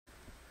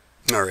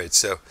All right,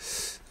 so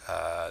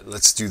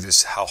let's do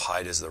this. How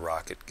high does the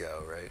rocket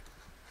go, right?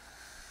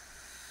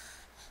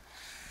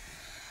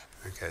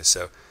 Okay,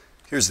 so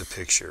here's the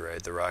picture,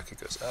 right? The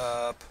rocket goes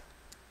up,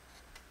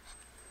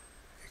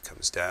 it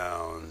comes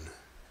down,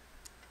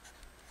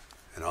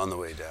 and on the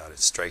way down, it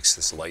strikes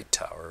this light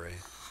tower,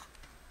 right?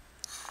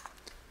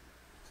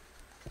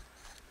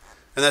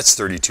 And that's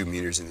 32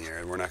 meters in the air,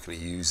 and we're not going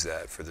to use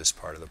that for this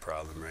part of the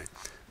problem, right?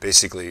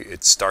 Basically,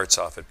 it starts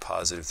off at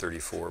positive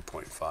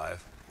 34.5.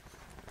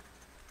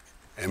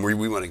 And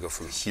we want to go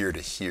from here to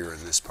here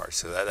in this part.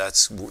 So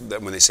that's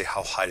when they say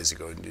how high does it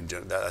go,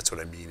 that's what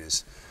I mean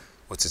is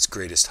what's its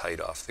greatest height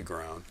off the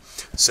ground.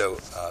 So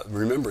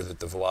remember that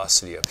the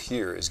velocity up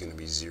here is going to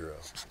be 0.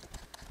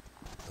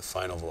 The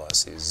final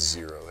velocity is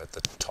 0 at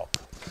the top.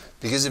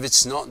 Because if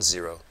it's not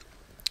 0,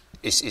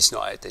 it's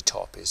not at the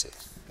top, is it?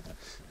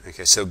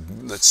 Okay, so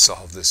let's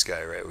solve this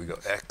guy, right? We go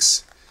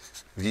x,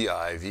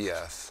 vi,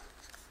 vf,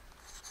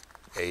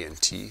 a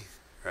and t,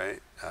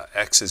 right?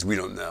 X is we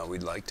don't know,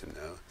 we'd like to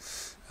know.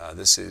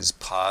 This is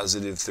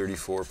positive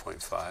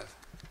 34.5.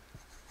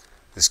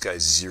 This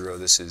guy's 0,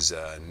 this is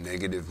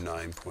negative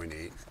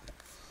 9.8,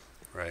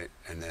 right?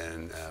 And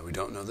then we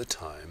don't know the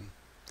time.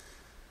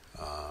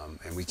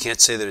 And we can't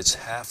say that it's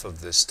half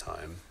of this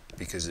time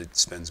because it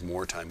spends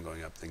more time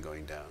going up than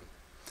going down.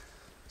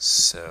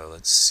 So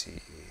let's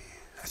see.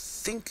 I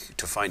think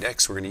to find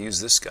x, we're going to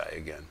use this guy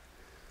again.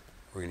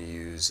 We're going to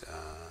use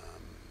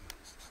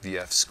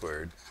vf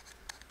squared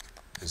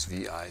is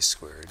vi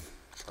squared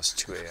plus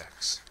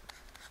 2ax.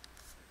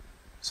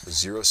 So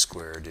 0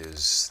 squared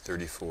is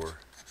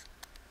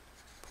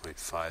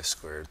 34.5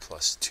 squared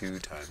plus 2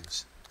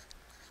 times.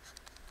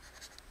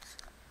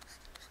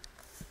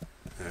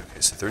 Okay,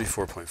 so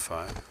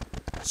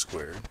 34.5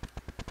 squared,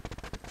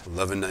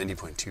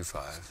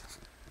 1190.25.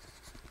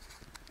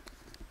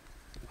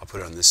 I'll put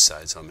it on this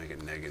side, so I'll make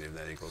it negative.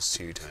 That equals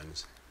 2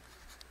 times.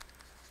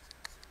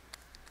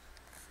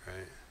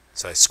 Right?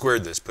 So I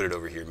squared this, put it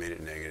over here, made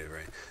it negative,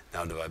 right?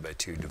 Now divide by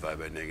 2, divide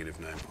by negative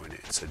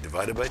 9.8. So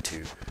divided by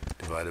 2,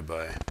 divided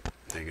by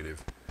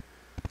negative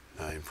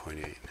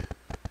 9.8.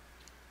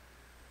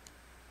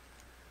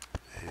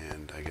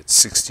 And I get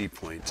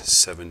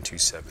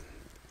 60.727.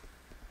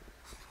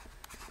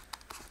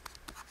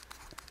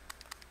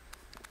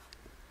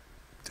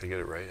 Did I get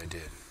it right? I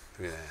did.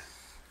 Look at that.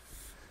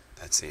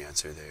 That's the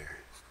answer there.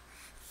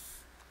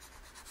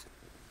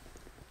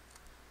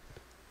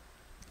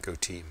 Go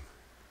team.